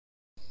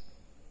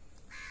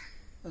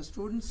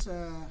Students,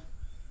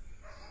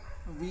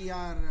 we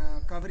are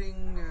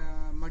covering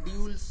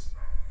modules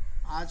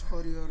as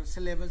per your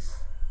syllabus,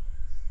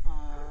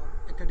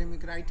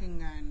 academic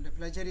writing and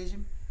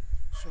plagiarism.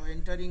 So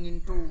entering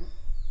into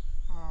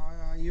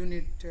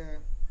unit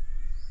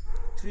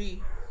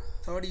 3,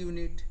 third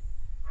unit,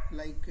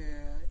 like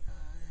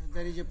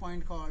there is a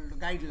point called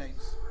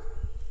guidelines.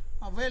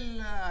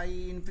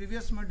 In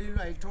previous module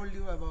I told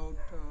you about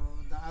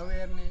the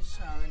awareness.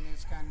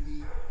 Awareness can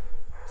be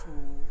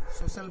through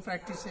social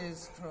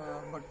practices,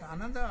 but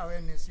another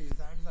awareness is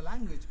that the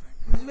language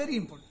practice is very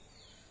important.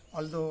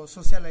 Although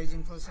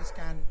socializing process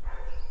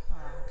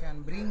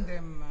can bring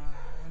them,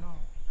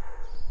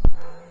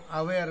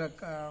 aware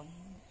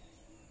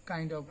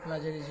kind of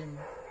plagiarism,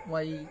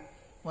 why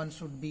one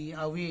should be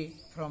away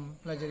from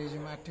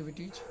plagiarism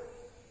activities.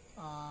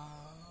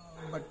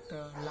 But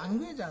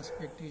language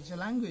aspect is a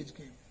language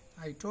game.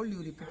 I told you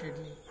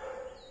repeatedly.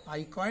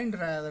 I coined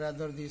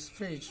rather this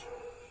phrase.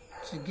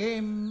 It's a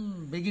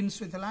game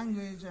begins with a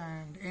language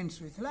and ends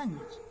with a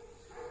language.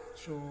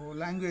 So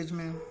language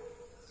mein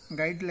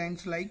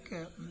guidelines like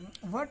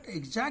what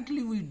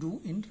exactly we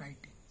do in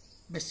writing,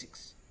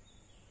 basics.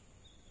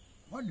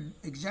 What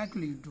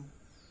exactly you do?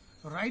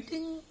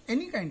 Writing,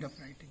 any kind of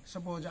writing.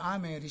 Suppose I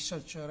am a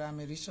researcher, I am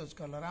a research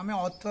scholar, I am an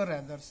author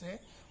rather say.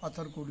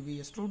 Author could be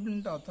a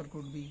student, author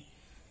could be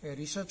a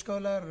research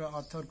scholar,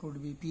 author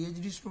could be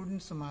PhD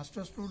students,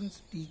 master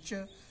students,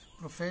 teacher,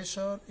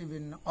 professor,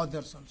 even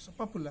others also,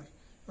 popular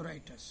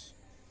writers.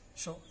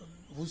 So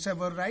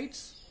whosoever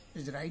writes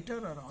is writer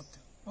or author.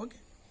 Okay.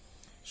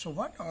 So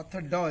what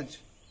author does,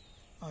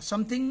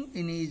 something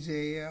in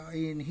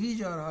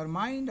his or her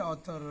mind,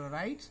 author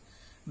writes.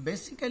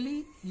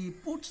 Basically, he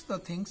puts the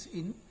things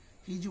in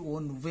his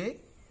own way,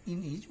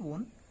 in his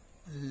own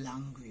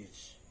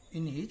language.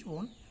 In his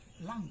own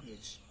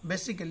language.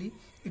 Basically,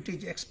 it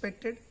is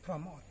expected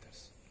from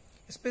authors.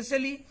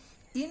 Especially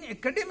in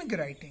academic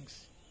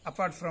writings,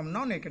 apart from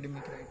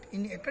non-academic writing.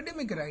 In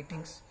academic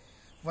writings,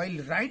 while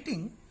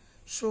writing,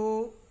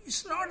 so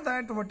it's not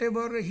that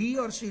whatever he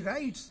or she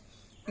writes,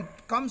 it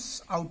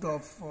comes out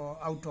of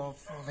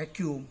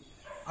vacuum,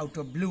 out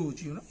of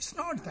blues, It's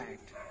not that.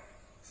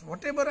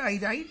 Whatever I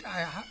write,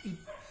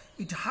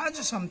 it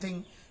has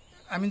something.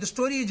 I mean, the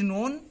story is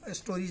known, a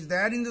story is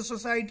there in the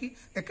society.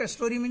 A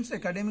story means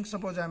academic.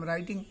 Suppose I am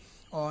writing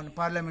on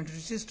parliamentary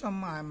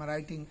system, I am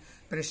writing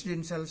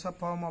presidential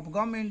form of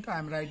government, I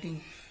am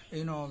writing,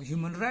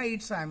 human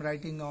rights, I am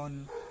writing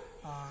on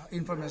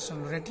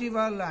information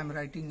retrieval, I am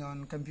writing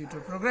on computer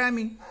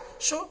programming.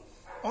 So,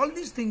 all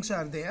these things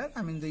are there.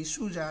 I mean, the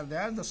issues are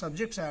there, the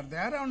subjects are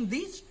there. On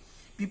these,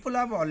 people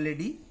have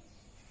already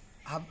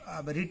have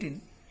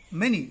written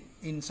many,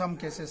 in some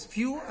cases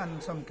few, and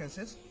in some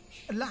cases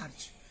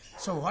large.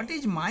 So what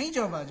is my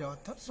job as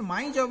author? So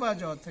my job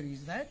as author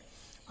is that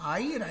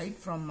I write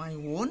from my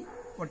own,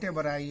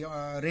 whatever I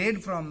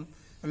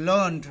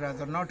learned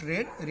rather, not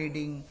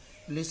reading,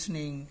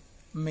 listening,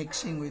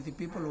 mixing with the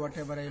people,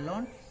 whatever I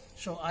learned.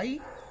 So I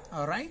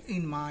write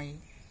in my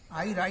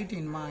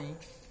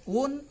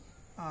own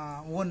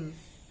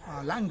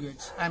language.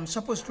 I am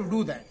supposed to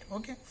do that.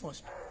 Okay,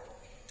 first.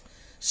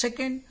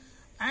 Second,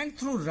 and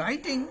through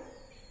writing,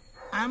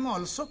 I am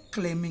also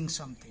claiming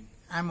something.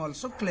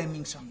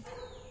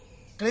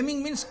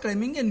 Claiming means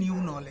claiming a new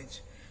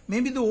knowledge.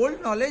 Maybe the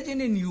old knowledge in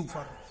a new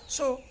form.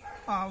 So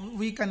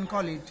we can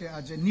call it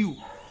as a new.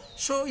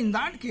 So in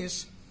that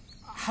case,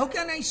 how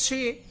can I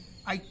say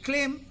I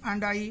claim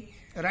and I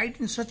write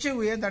in such a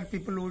way that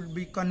people would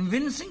be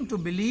convincing to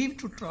believe,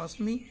 to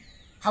trust me?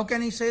 How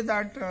can I say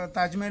that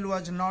Taj Mahal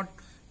was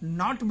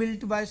not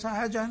built by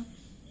Shah Jahan?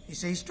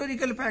 It's a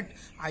historical fact.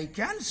 I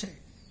can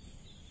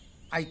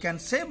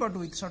say, but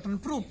with certain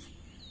proof.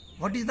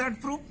 What is that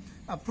proof?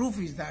 A proof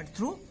is that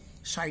through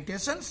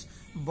citations,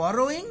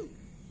 borrowing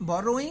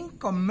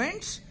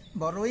comments,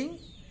 borrowing,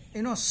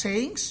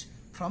 sayings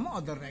from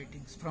other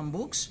writings, from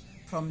books,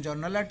 from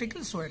journal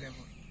articles, wherever.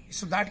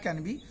 So that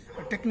can be,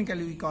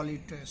 technically we call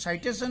it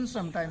citations,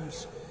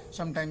 sometimes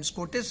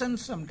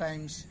quotations,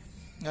 sometimes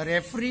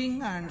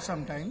referring, and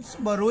sometimes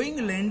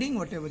borrowing, lending,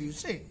 whatever you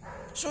say.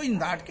 So in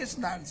that case,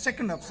 the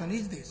second option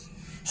is this.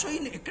 So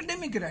in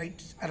academic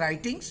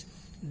writings,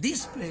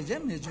 this plays a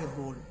major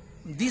role.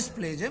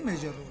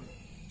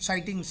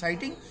 Citing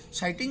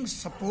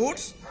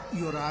supports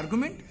your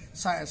argument.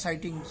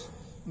 Citing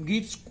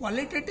gives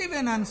qualitative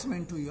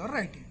enhancement to your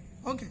writing.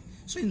 Okay.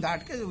 So in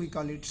that case, we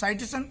call it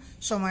citation.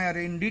 Somewhere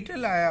in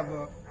detail, I have,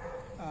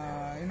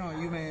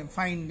 you may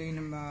find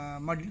in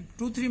 2-3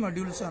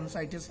 modules on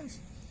citations.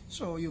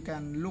 So you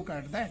can look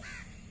at that.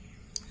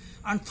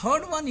 And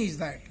third one is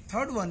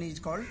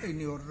called in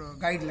your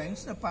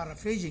guidelines, the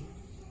paraphrasing.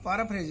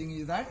 Paraphrasing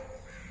is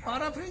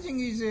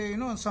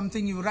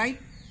something you write,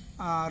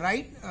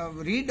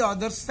 read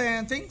others'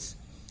 things,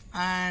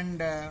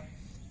 and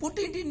put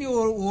it in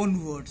your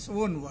own words.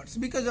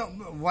 Because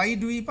why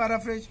do we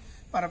paraphrase?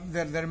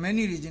 There are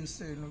many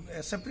reasons.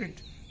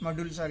 Separate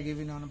modules are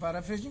given on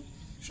paraphrasing.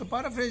 So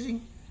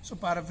paraphrasing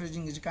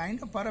is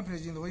kind of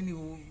paraphrasing.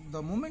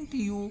 The moment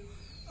you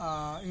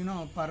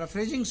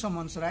paraphrasing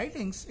someone's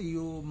writings,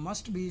 you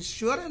must be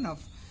sure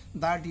enough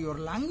that your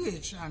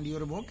language and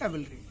your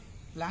vocabulary,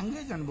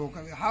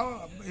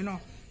 how,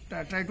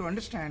 try to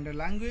understand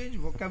language,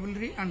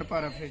 vocabulary and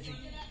paraphrasing.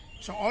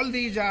 So all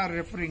these are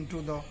referring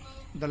to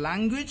the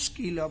language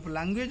skill of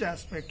language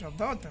aspect of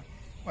the author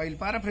while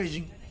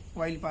paraphrasing.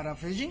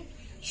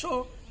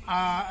 So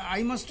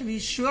I must be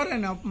sure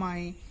enough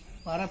my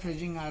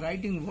paraphrasing or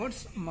writing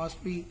words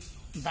must be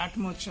that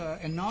much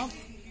enough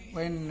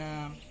when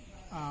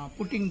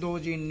putting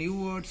those in new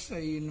words,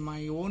 in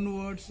my own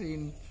words,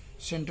 in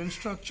sentence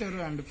structure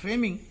and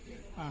framing,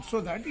 so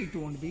that it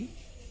won't be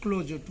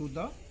closer to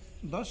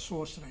the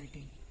source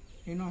writing,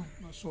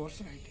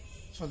 source writing.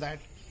 So that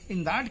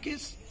in that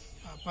case,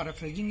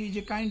 paraphrasing is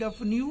a kind of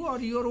new or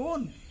your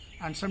own.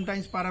 And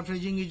sometimes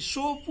paraphrasing is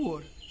so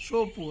poor,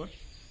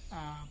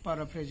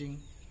 paraphrasing,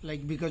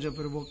 like because of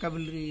your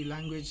vocabulary,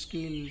 language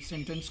skill,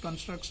 sentence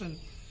construction.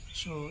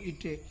 So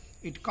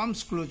it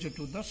comes closer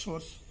to the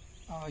source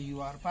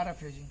you are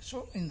paraphrasing.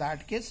 So in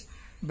that case,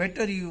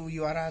 better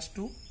you are asked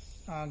to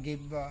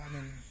give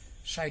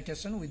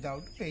citation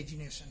without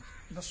pagination,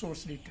 the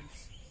source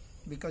details,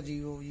 because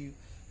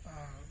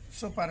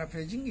so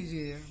paraphrasing is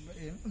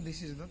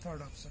this is the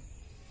third option.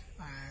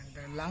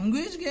 And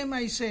language game,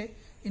 I say,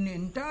 in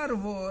entire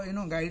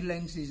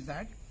guidelines is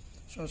that,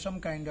 so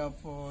some kind of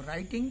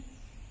writing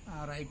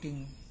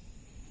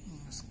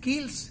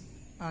skills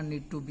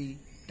need to be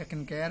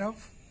taken care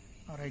of,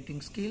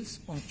 writing skills,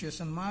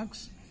 punctuation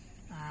marks,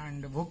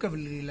 and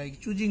vocabulary, like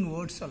choosing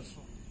words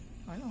also,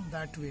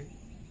 that way.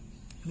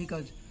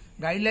 Because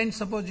guidelines,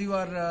 suppose you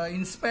are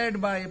inspired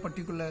by a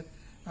particular,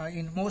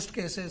 in most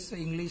cases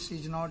English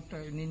is not,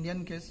 in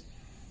Indian case,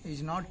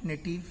 is not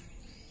native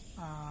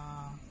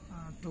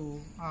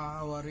to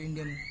our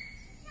Indian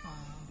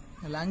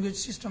language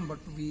system, but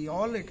we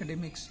all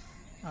academics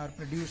are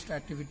produced,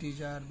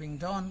 activities are being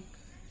done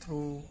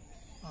through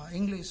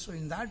English. So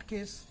in that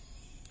case,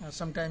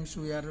 sometimes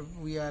we are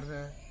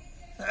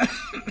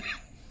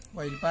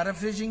while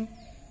paraphrasing,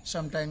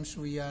 sometimes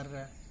we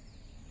are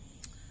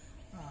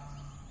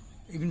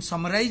even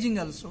summarizing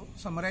also.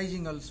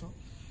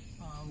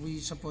 We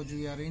suppose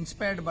we are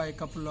inspired by a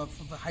couple of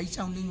high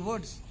sounding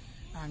words,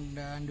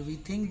 and we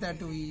think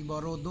that we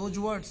borrow those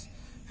words,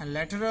 and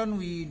later on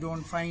we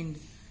don't find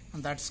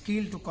that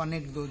skill to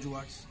connect those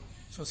words.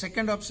 So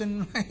second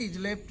option is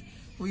left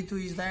with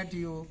is that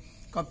you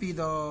copy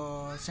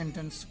the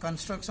sentence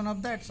construction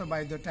of that. So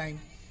by the time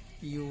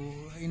you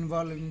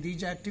involve in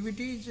these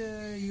activities,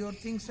 your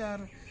things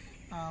are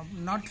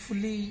not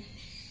fully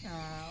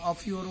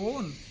of your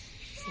own.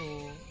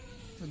 So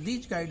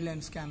these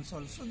guidelines can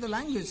also, the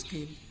language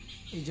skill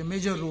is a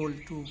major role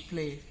to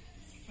play,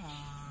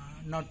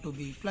 not to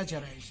be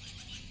plagiarized,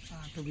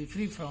 to be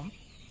free from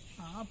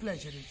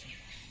plagiarism.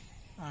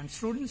 And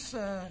students,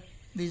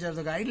 these are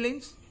the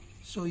guidelines,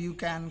 so you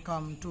can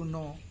come to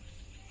know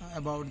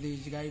about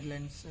these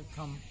guidelines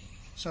from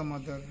some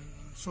other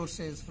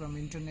sources, from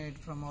internet,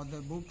 from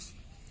other books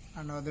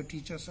and other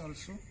teachers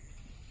also.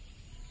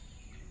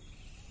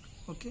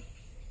 Okay.